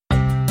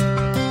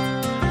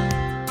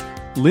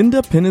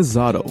Linda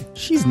Pinizzato.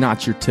 She's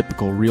not your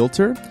typical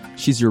realtor.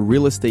 She's your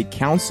real estate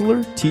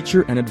counselor,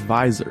 teacher, and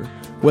advisor.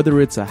 Whether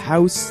it's a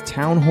house,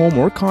 townhome,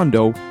 or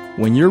condo,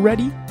 when you're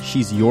ready,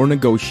 she's your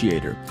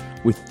negotiator.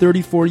 With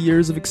 34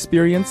 years of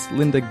experience,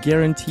 Linda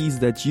guarantees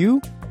that you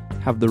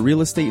have the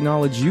real estate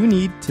knowledge you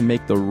need to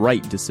make the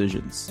right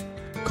decisions.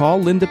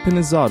 Call Linda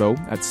Pinizzato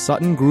at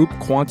Sutton Group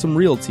Quantum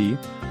Realty,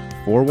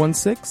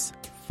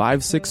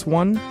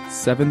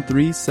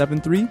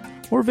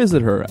 416-561-7373, or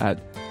visit her at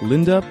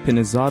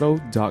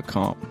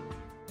lindapinizzato.com.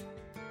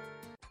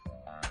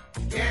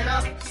 Get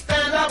up,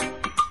 stand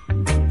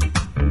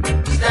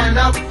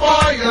up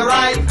for your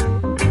right.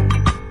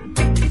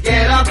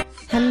 Get up.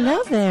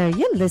 Hello there,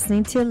 you're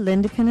listening to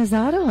Linda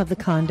Pinizzato of The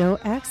Condo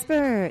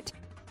Expert.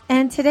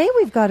 And today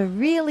we've got a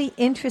really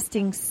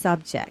interesting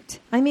subject.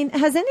 I mean,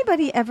 has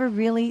anybody ever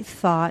really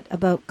thought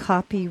about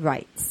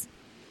copyrights?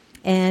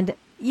 And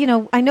you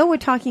know, I know we're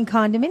talking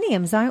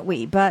condominiums, aren't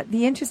we? But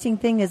the interesting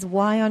thing is,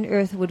 why on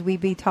earth would we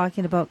be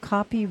talking about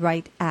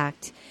Copyright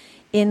Act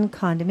in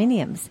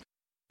condominiums?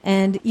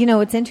 And, you know,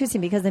 it's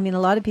interesting because, I mean, a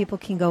lot of people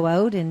can go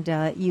out and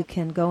you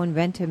can go and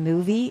rent a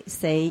movie,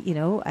 say, you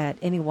know, at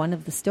any one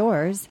of the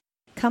stores.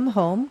 Come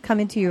home, come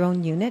into your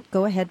own unit,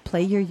 go ahead,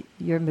 play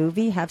your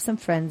movie, have some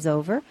friends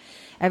over.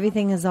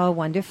 Everything is all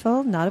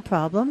wonderful, not a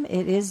problem.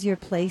 It is your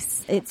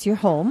place, it's your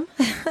home.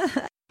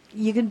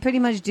 You can pretty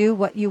much do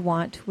what you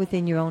want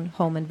within your own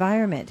home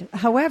environment.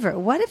 However,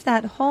 what if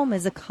that home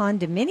is a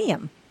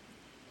condominium?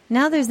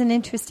 Now there's an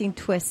interesting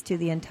twist to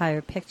the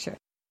entire picture.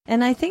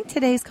 And I think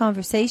today's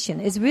conversation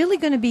is really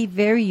going to be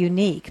very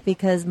unique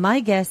because my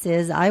guess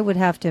is I would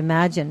have to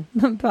imagine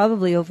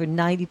probably over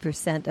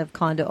 90% of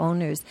condo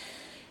owners,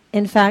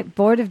 in fact,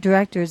 board of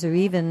directors or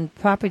even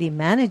property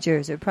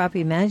managers or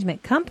property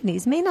management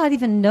companies may not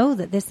even know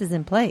that this is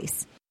in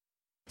place.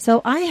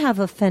 So I have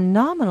a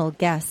phenomenal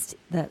guest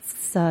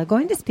that's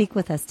going to speak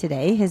with us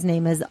today. His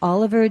name is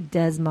Oliver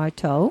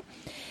Desmarteau,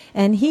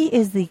 and he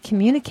is the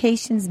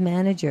communications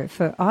manager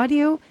for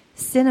Audio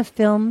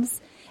Cinefilms.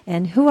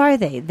 And who are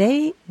they?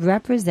 They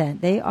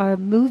are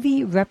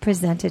movie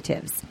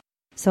representatives.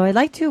 So I'd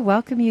like to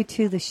welcome you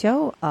to the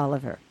show,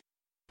 Oliver.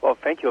 Well,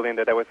 thank you,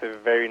 Linda. That was a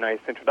very nice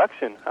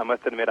introduction. I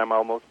must admit I'm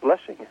almost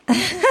blushing.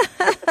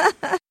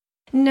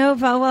 No,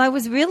 well, I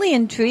was really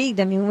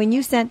intrigued. I mean, when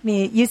you sent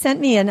me,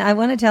 and I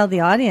want to tell the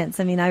audience,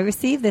 I mean, I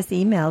received this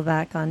email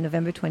back on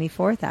November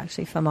 24th,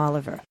 actually, from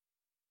Oliver.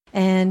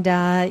 And,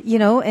 you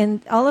know,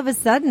 and all of a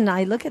sudden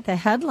I look at the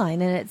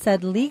headline and it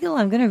said I'm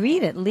going to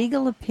read it,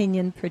 legal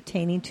opinion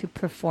pertaining to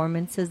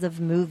performances of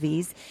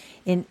movies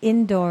in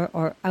indoor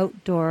or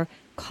outdoor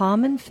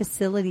common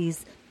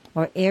facilities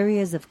or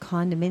areas of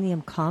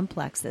condominium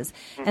complexes.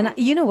 Mm-hmm. And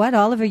you know what,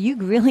 Oliver, you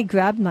really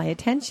grabbed my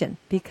attention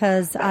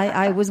because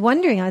I was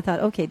wondering, I thought,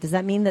 okay, does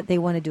that mean that they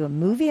want to do a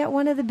movie at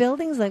one of the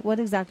buildings? Like, what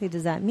exactly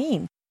does that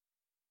mean?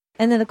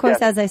 And then, of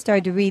course, as I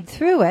started to read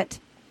through it,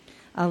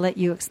 I'll let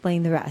you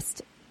explain the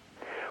rest.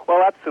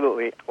 Well,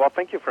 absolutely. Well,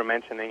 thank you for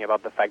mentioning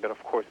about the fact that,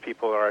 of course,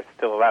 people are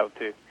still allowed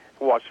to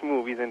watch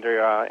movies in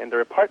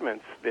their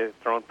apartments, their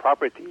own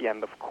property,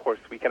 and, of course,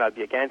 we cannot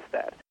be against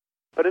that.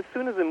 But as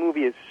soon as a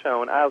movie is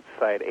shown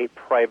outside a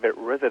private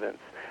residence,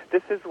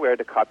 this is where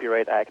the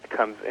Copyright Act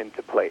comes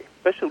into play,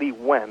 especially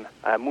when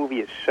a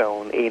movie is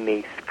shown in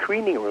a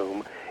screening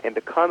room in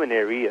the common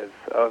areas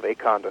of a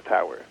condo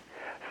tower.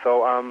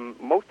 So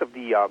most of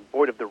the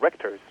board of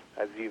directors,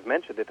 as you've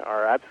mentioned it,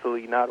 are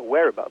absolutely not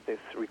aware about this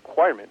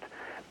requirement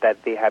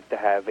that they have to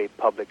have a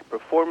public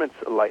performance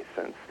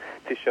license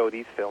to show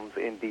these films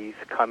in these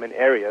common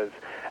areas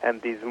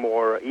and these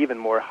even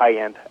more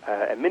high-end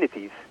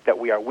amenities that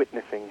we are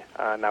witnessing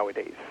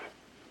nowadays.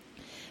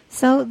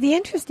 So the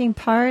interesting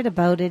part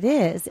about it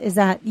is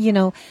that, you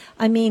know,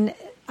 I mean,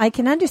 I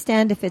can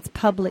understand if it's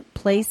public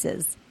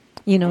places,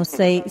 you know,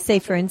 say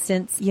for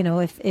instance, you know,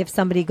 if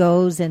somebody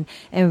goes and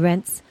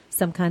rents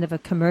some kind of a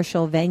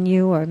commercial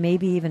venue or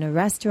maybe even a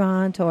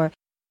restaurant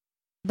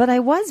but I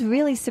was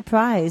really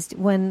surprised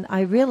when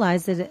I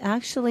realized that it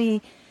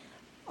actually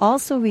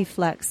also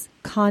reflects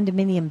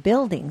condominium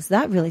buildings.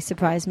 That really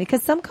surprised me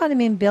because some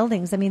condominium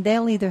buildings, I mean,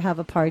 they'll either have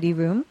a party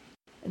room,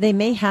 they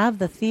may have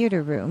the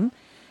theater room,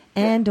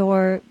 and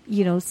or,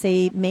 you know,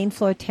 say main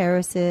floor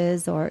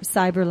terraces or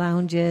cyber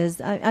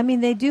lounges. I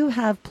mean, they do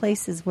have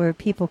places where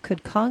people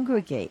could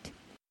congregate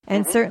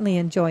and certainly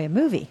enjoy a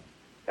movie.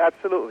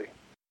 Absolutely.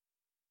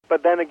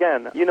 But then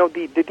again, you know,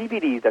 the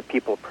DVDs that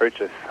people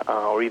purchase,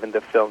 or even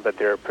the films that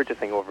they're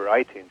purchasing over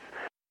iTunes,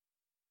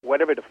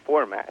 whatever the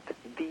format,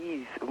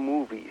 these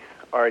movies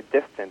are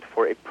destined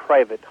for a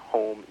private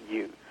home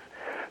use.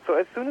 So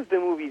as soon as the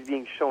movie is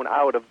being shown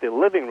out of the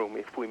living room,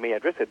 if we may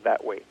address it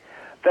that way,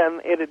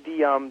 then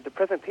the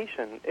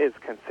presentation is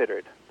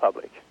considered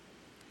public.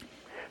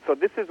 So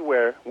this is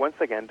where, once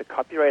again, the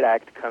Copyright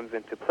Act comes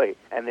into play,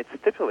 and it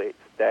stipulates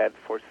that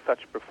for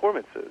such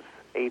performances,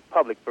 a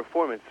public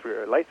performance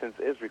license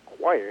is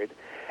required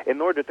in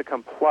order to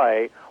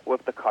comply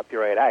with the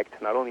Copyright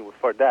Act, not only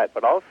for that,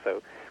 but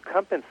also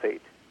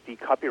compensate the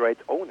copyright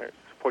owners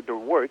for their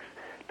works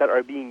that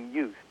are being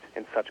used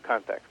in such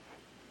contexts.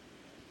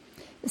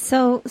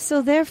 So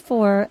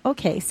therefore,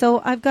 okay,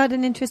 so I've got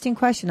an interesting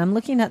question. I'm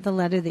looking at the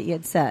letter that you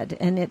had said,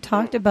 and it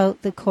talked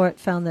about the court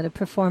found that a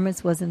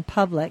performance was in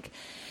public.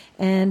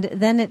 And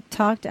then it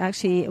talked,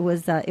 actually, it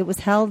was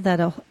held that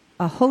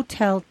a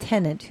hotel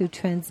tenant who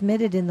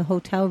transmitted in the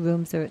hotel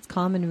rooms or its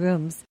common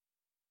rooms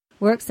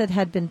works that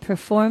had been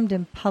performed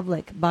in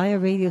public by a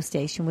radio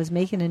station was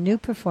making a new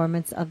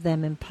performance of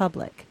them in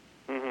public.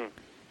 Mm-hmm.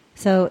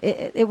 So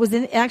it was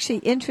actually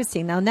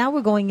interesting. Now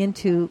we're going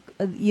into,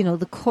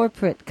 the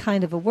corporate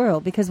kind of a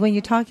world, because when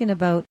you're talking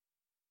about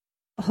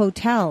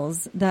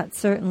hotels, that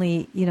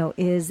certainly,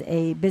 is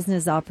a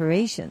business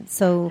operation.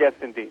 So Yes,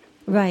 indeed.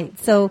 right.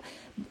 So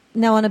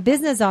now on a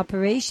business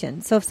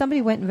operation, so if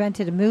somebody went and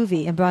rented a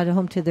movie and brought it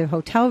home to their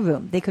hotel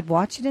room, they could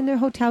watch it in their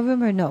hotel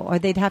room or no? Or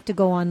they'd have to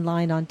go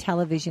online on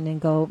television and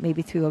go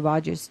maybe through a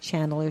Rogers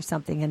channel or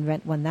something and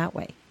rent one that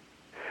way?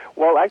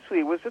 Well, actually,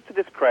 it was just to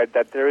describe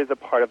that there is a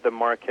part of the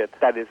market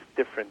that is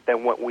different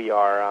than what we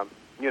are,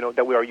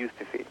 that we are used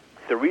to see.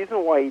 The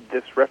reason why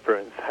this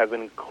reference has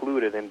been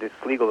included in this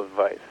legal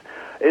advice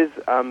is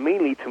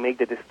mainly to make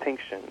the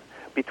distinction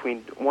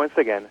between, once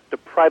again, the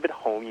private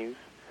home use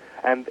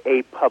and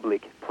a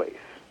public place.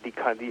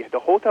 The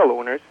hotel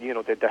owners,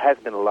 there has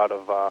been a lot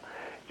of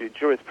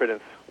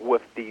jurisprudence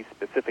with these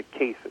specific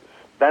cases.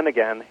 Then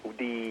again,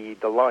 the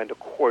law in the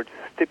court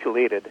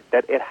stipulated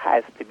that it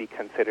has to be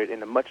considered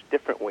in a much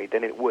different way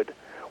than it would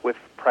with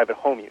private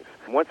home use.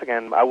 Once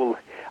again, I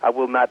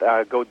will not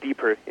go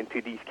deeper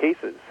into these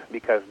cases,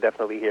 because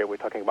definitely here we're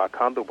talking about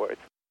condo boards.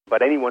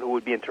 But anyone who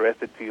would be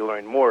interested to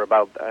learn more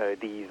about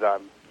these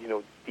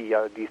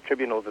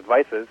tribunals'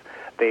 advices,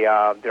 they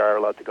are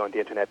allowed to go on the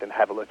internet and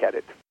have a look at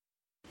it.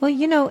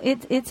 Well,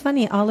 it's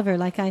funny, Oliver.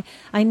 Like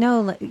I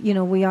know,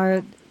 we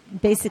are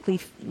basically,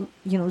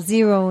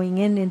 zeroing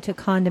into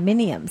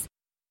condominiums.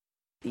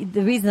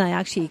 The reason I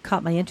actually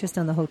caught my interest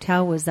on the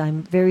hotel was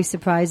I'm very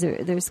surprised.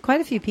 There's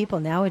quite a few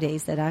people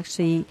nowadays that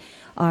actually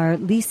are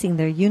leasing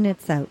their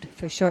units out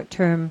for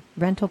short-term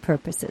rental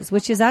purposes,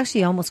 which is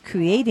actually almost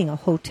creating a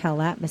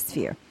hotel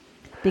atmosphere,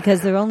 because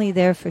they're only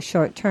there for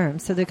short term.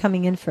 So they're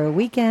coming in for a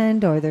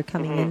weekend, or they're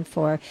coming in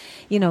for,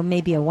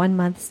 maybe a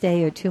 1-month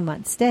stay or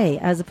 2-month stay,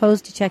 as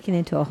opposed to checking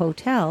into a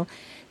hotel.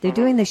 They're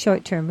doing the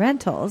short-term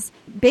rentals,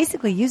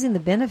 basically using the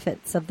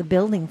benefits of the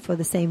building for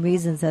the same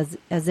reasons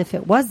as if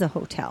it was a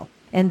hotel.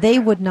 And they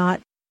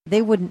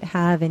wouldn't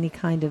have any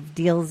kind of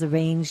deals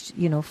arranged,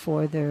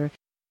 for their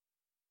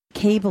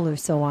cable or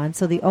so on.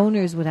 So the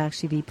owners would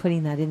actually be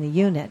putting that in the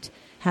unit,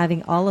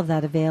 having all of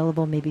that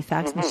available, maybe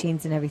fax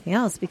machines and everything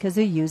else, because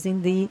they're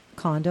using the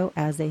condo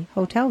as a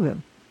hotel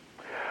room.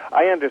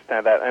 I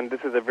understand that, and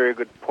this is a very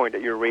good point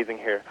that you're raising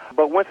here.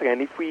 But once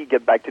again, if we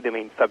get back to the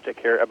main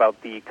subject here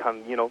about these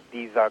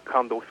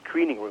condo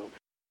screening rooms,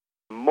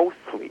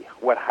 mostly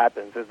what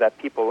happens is that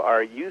people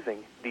are using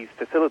these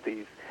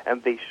facilities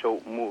and they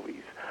show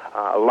movies.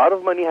 A lot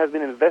of money has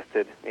been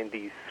invested in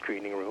these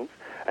screening rooms,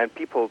 and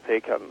people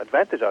take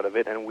advantage out of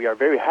it, and we are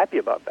very happy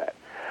about that.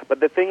 But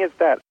the thing is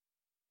that,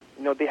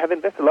 they have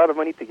invested a lot of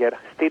money to get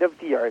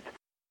state-of-the-art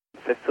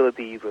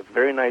facilities with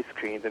very nice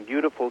screens and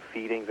beautiful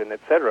seatings and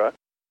etc.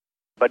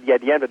 But yet,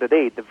 at the end of the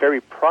day, the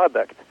very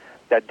product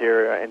that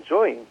they're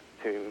enjoying,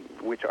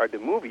 which are the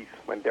movies,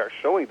 when they're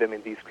showing them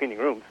in these screening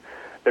rooms,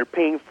 they're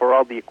paying for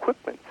all the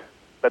equipment.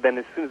 But then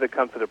as soon as it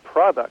comes to the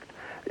product,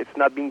 it's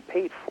not being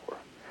paid for.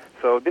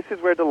 So this is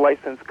where the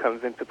license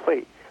comes into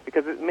play,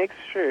 because it makes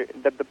sure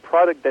that the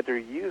product that they're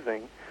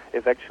using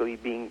is actually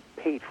being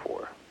paid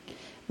for.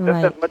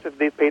 Right. Just as much as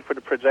they paid for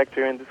the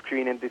projector and the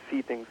screen and the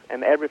seatings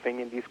and everything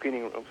in these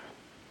screening rooms.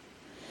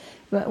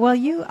 Well,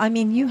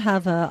 you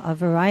have a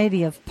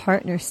variety of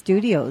partner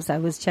studios. I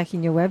was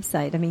checking your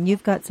website.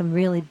 You've got some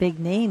really big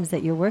names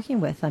that you're working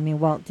with.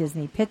 Walt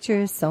Disney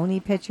Pictures,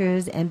 Sony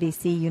Pictures,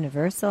 NBC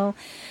Universal.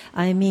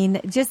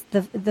 Just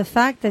the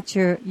fact that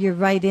you're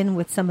right in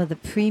with some of the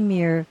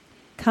premier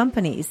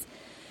companies.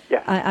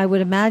 Yeah. I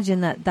would imagine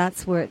that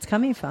that's where it's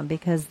coming from,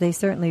 because they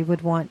certainly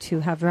would want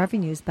to have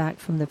revenues back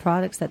from the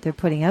products that they're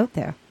putting out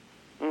there.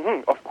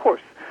 Of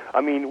course.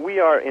 We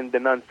are in the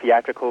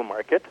non-theatrical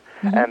market,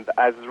 and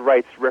as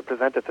rights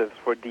representatives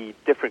for the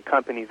different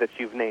companies that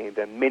you've named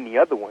and many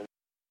other ones,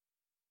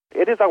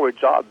 it is our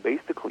job,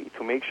 basically,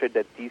 to make sure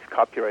that these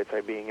copyrights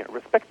are being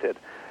respected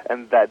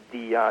and that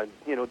the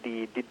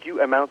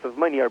due amounts of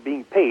money are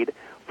being paid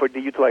for the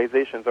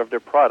utilizations of their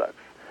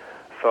products.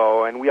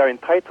 So, and we are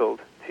entitled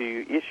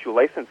to issue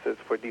licenses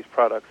for these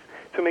products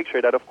to make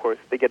sure that, of course,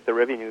 they get the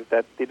revenues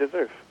that they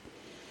deserve.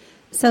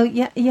 So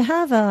yeah, you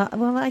have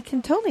I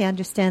can totally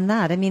understand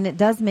that. It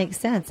does make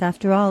sense.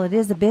 After all, it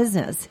is a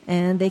business,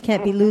 and they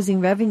can't be losing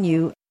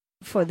revenue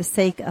for the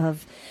sake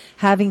of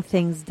having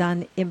things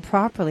done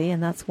improperly,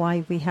 and that's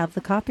why we have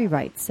the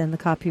copyrights and the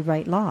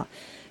copyright law.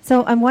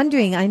 So I'm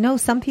wondering, I know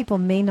some people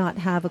may not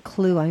have a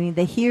clue.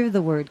 They hear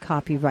the word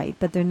copyright,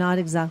 but they're not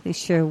exactly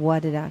sure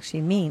what it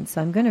actually means.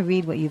 So I'm going to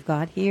read what you've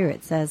got here.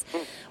 It says,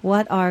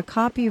 what are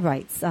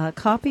copyrights?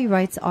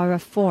 Copyrights are a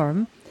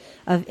form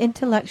of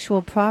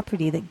intellectual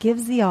property that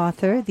gives the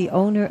author, the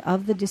owner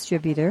of the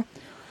distributor,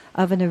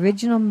 of an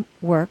original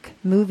work,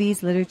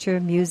 movies, literature,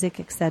 music,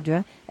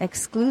 etc.,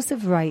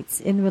 exclusive rights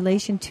in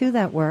relation to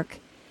that work,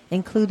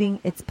 including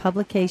its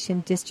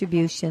publication,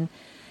 distribution,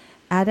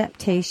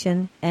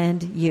 adaptation,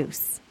 and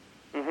use.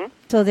 Mm-hmm.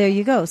 So there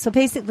you go. So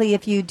basically,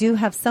 if you do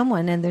have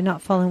someone and they're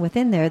not falling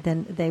within there,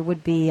 then they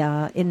would be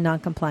in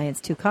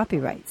noncompliance to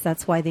copyrights.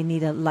 That's why they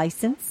need a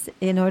license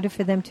in order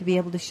for them to be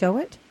able to show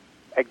it?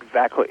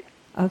 Exactly.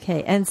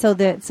 Okay. And so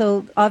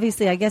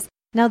obviously, I guess,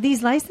 now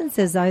these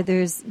licenses,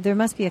 there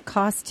must be a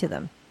cost to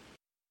them.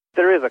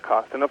 There is a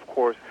cost. And of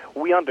course,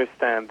 we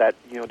understand that,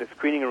 the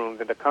screening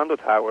rooms in the condo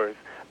towers,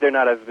 they're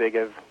not as big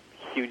as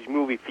huge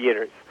movie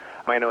theaters.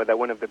 I know that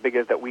one of the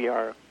biggest that we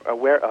are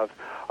aware of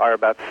are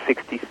about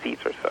 60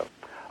 seats or so.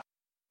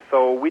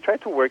 So we try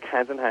to work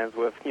hands in hands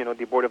with,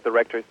 the board of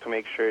directors to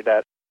make sure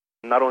that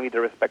not only they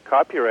respect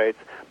copyrights,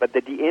 but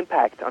that the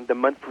impact on the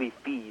monthly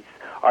fees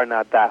are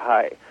not that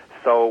high.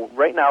 So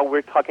right now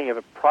we're talking of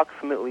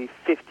approximately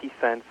 50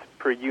 cents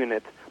per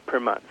unit per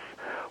month,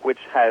 which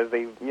has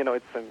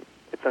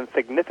it's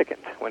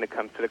insignificant when it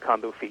comes to the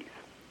condo fees.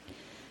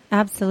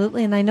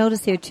 Absolutely. And I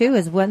notice here, too,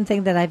 is one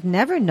thing that I've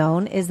never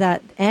known is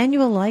that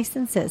annual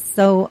licenses.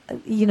 So,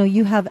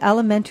 you have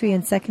elementary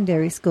and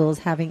secondary schools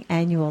having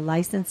annual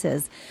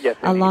licenses, yes,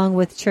 along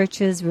with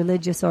churches,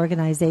 religious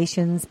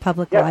organizations,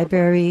 public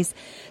libraries.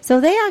 So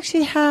they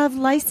actually have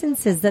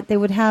licenses that they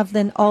would have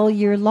then all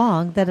year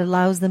long that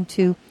allows them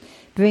to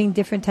bring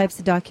different types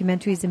of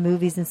documentaries and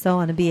movies and so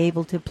on and be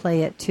able to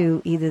play it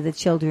to either the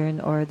children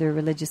or their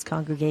religious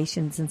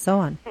congregations and so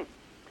on.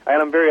 And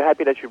I'm very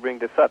happy that you bring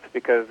this up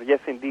because, yes,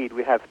 indeed,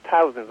 we have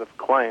thousands of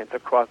clients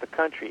across the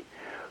country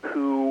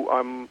who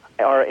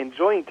are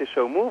enjoying to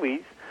show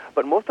movies,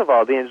 but most of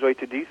all, they enjoy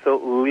to do so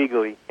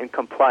legally in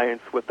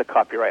compliance with the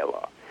copyright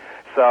law.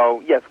 So,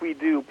 yes, we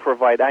do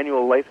provide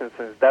annual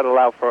licenses that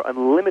allow for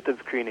unlimited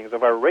screenings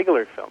of our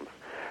regular films.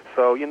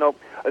 So,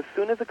 as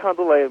soon as a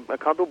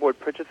condo board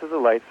purchases a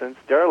license,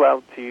 they're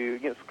allowed to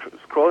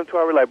scroll into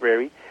our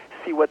library,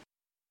 see what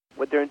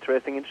they're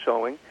interested in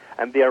showing,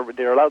 and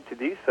they're allowed to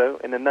do so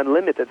in an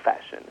unlimited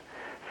fashion.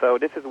 So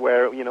this is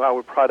where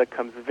our product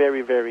comes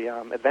very, very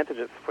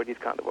advantageous for these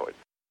condo boards.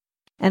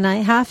 And I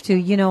have to,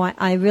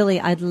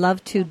 I'd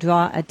love to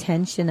draw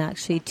attention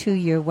actually to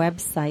your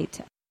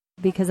website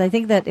because I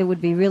think that it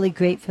would be really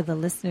great for the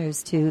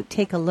listeners to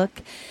take a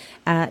look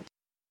at.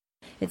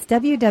 It's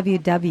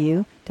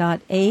www.acf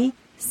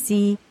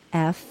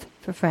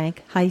for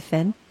Frank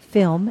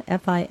film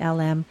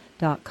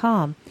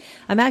film.com.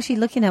 I'm actually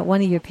looking at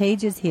one of your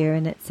pages here,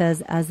 and it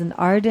says, as an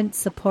ardent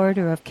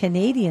supporter of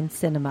Canadian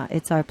cinema,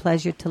 it's our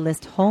pleasure to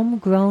list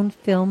homegrown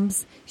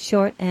films,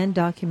 short and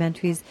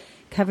documentaries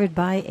covered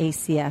by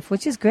ACF,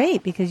 which is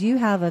great because you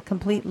have a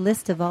complete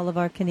list of all of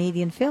our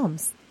Canadian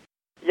films.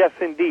 Yes,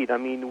 indeed. I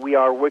mean, we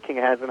are working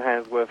hands in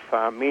hands with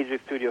major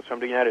studios from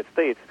the United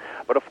States,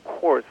 but of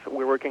course,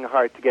 we're working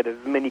hard to get as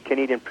many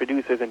Canadian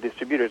producers and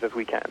distributors as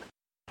we can.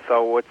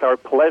 So it's our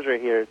pleasure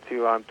here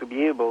to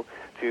be able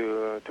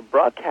to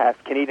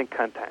broadcast Canadian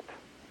content,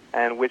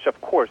 and which, of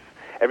course,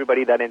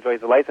 everybody that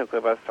enjoys a license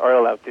with us are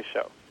allowed to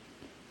show.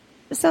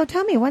 So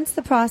tell me, what's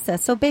the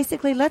process? So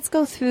basically, let's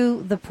go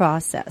through the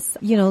process.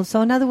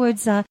 So in other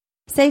words,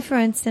 say, for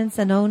instance,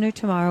 an owner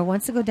tomorrow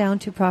wants to go down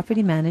to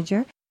property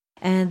manager,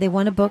 and they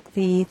want to book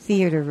the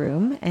theater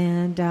room,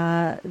 and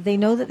they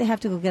know that they have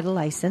to go get a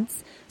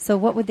license. So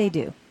what would they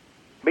do?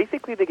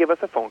 Basically, they give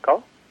us a phone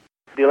call.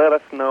 They let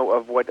us know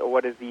of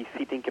what is the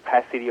seating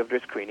capacity of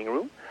their screening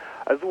room,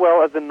 as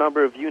well as the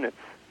number of units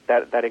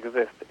that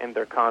exist in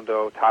their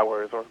condo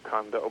towers or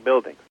condo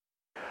buildings.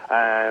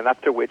 And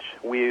after which,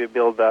 we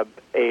build up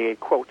a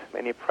quote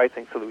and a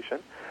pricing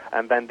solution,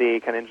 and then they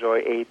can enjoy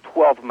a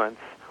 12-month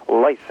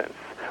license,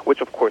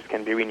 which, of course,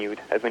 can be renewed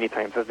as many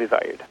times as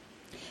desired.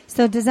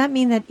 So does that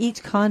mean that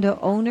each condo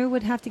owner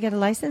would have to get a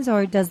license,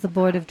 or does the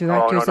board of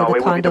directors of the condo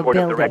building? No, it would be the board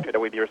of directors that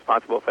would be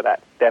responsible for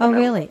that, definitely. Oh,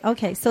 really?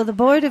 Okay, so the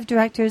board of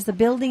directors, the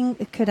building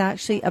could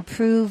actually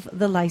approve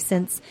the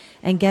license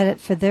and get it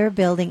for their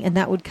building, and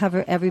that would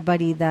cover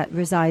everybody that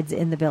resides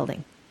in the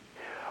building?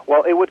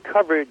 Well, it would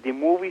cover the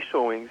movie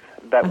showings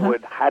that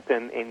would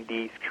happen in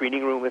the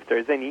screening room, if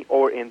there's any,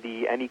 or in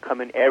any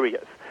common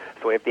areas.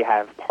 So if they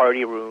have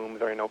party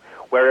rooms or,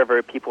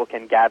 wherever people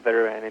can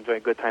gather and enjoy a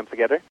good time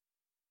together,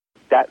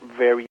 that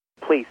very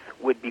place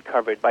would be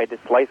covered by this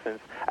license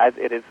as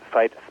it is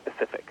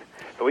site-specific.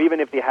 So even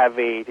if they have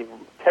a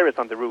terrace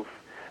on the roof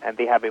and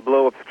they have a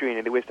blow-up screen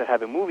and they wish to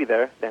have a movie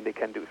there, then they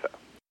can do so.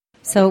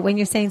 So when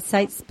you're saying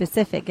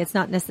site-specific, it's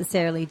not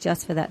necessarily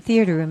just for that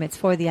theater room, it's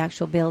for the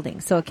actual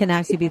building. So it can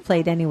actually be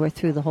played anywhere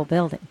through the whole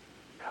building.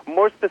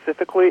 More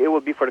specifically, it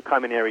will be for the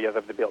common areas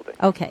of the building.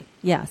 Okay,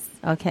 yes.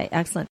 Okay,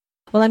 excellent.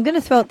 Well, I'm going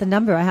to throw out the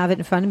number. I have it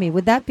in front of me.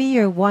 Would that be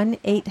your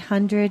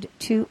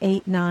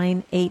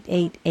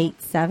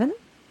 1-800-289-8887?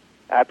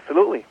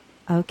 Absolutely.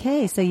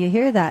 Okay, so you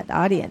hear that,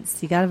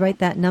 audience. You got to write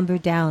that number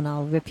down.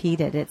 I'll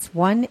repeat it. It's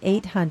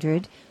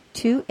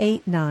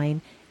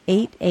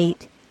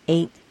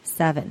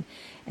 1-800-289-8887.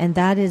 And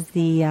that is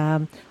the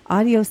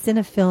Audio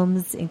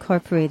Cinefilms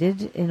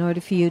Incorporated. In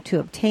order for you to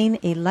obtain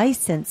a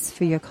license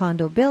for your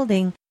condo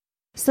building,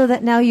 so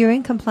that now you're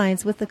in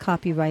compliance with the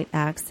Copyright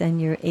Acts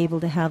and you're able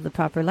to have the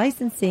proper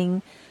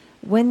licensing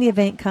when the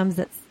event comes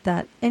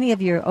that any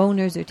of your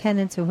owners or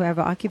tenants or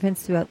whoever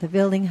occupants throughout the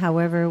building,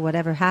 however,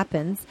 whatever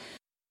happens,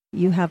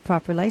 you have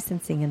proper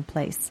licensing in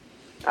place.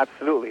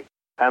 Absolutely.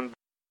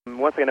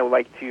 Once again, I would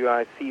like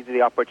to seize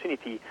the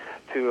opportunity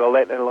to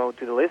let alone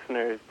to the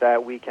listeners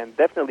that we can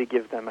definitely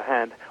give them a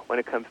hand when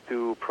it comes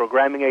to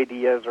programming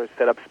ideas or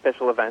set up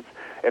special events.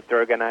 If they're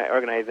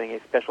organizing a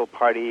special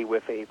party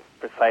with a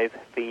precise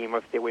theme, or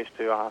if they wish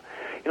to,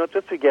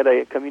 just to get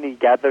a community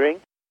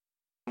gathering,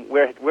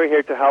 we're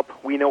here to help.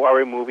 We know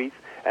our movies,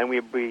 and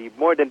we'd be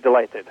more than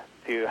delighted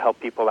to help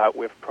people out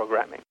with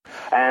programming.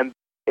 And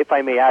if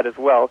I may add as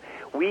well,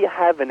 we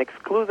have an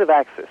exclusive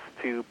access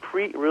to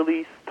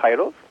pre-release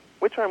titles,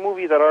 which are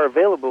movies that are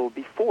available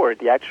before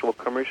the actual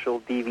commercial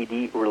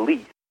DVD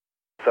release.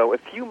 So a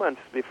few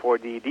months before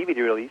the DVD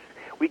release,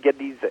 we get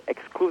these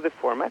exclusive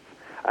formats.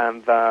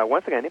 And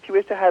once again, if you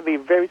wish to have a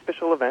very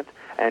special event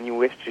and you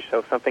wish to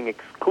show something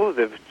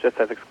exclusive, just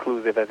as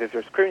exclusive as is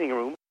your screening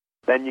room,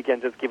 then you can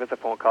just give us a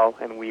phone call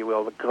and we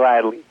will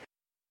gladly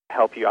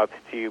help you out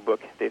to book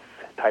this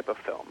type of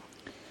film.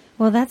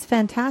 Well, that's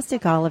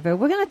fantastic, Oliver.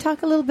 We're going to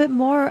talk a little bit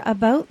more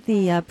about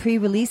the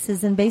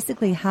pre-releases and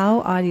basically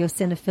how Audio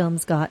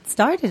Cinefilms got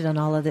started on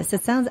all of this.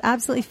 It sounds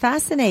absolutely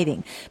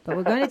fascinating, but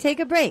we're going to take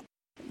a break.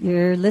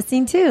 You're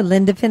listening to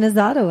Linda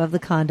Pinizzotto of the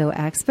Condo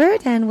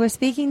Expert, and we're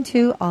speaking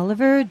to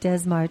Oliver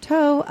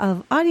Desmarteau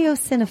of Audio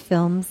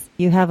Cinefilms.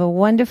 You have a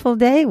wonderful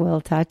day.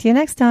 We'll talk to you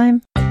next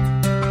time.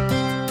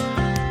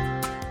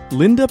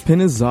 Linda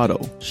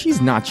Pinizzotto.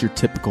 She's not your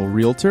typical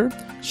realtor.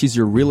 She's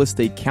your real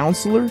estate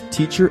counselor,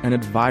 teacher, and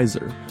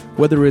advisor.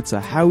 Whether it's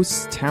a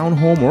house,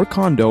 townhome, or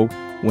condo,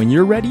 when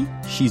you're ready,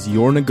 she's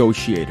your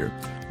negotiator.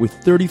 With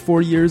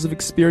 34 years of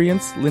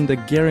experience, Linda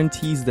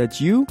guarantees that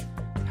you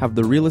have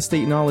the real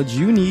estate knowledge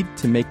you need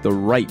to make the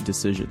right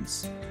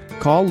decisions.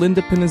 Call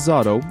Linda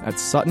Pinizzotto at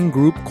Sutton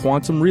Group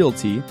Quantum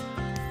Realty,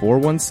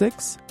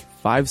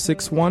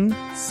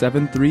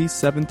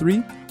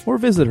 416-561-7373, or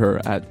visit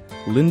her at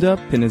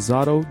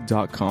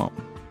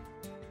lindapinizzotto.com.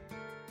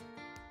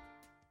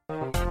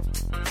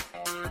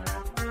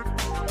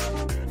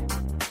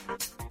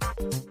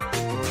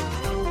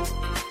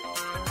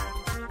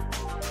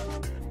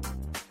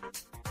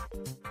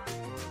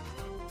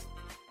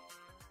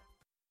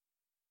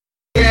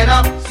 Get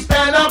up,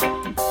 stand up.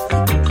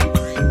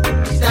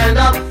 Stand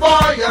up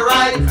for your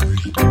right.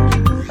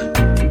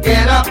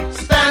 Get up,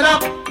 stand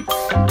up.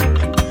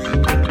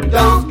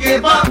 Don't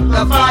give up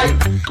the fight.